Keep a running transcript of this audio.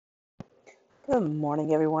Good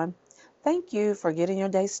morning, everyone. Thank you for getting your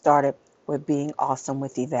day started with being awesome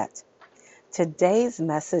with Yvette. Today's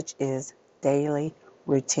message is daily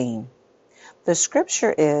routine. The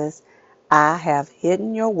scripture is, I have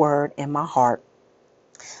hidden your word in my heart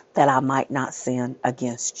that I might not sin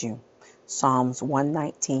against you. Psalms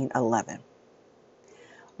 119:11.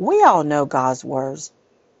 We all know God's words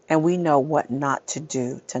and we know what not to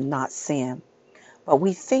do to not sin, but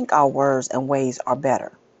we think our words and ways are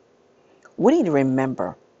better. We need to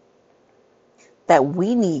remember that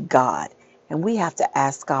we need God and we have to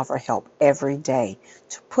ask God for help every day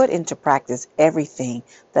to put into practice everything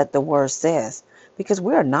that the Word says because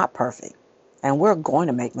we are not perfect and we're going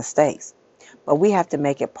to make mistakes, but we have to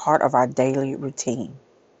make it part of our daily routine.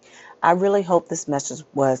 I really hope this message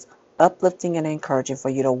was uplifting and encouraging for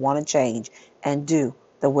you to want to change and do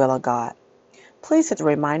the will of God. Please hit the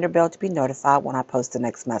reminder bell to be notified when I post the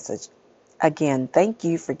next message. Again, thank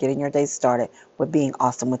you for getting your day started with being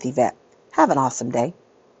awesome with Yvette. Have an awesome day.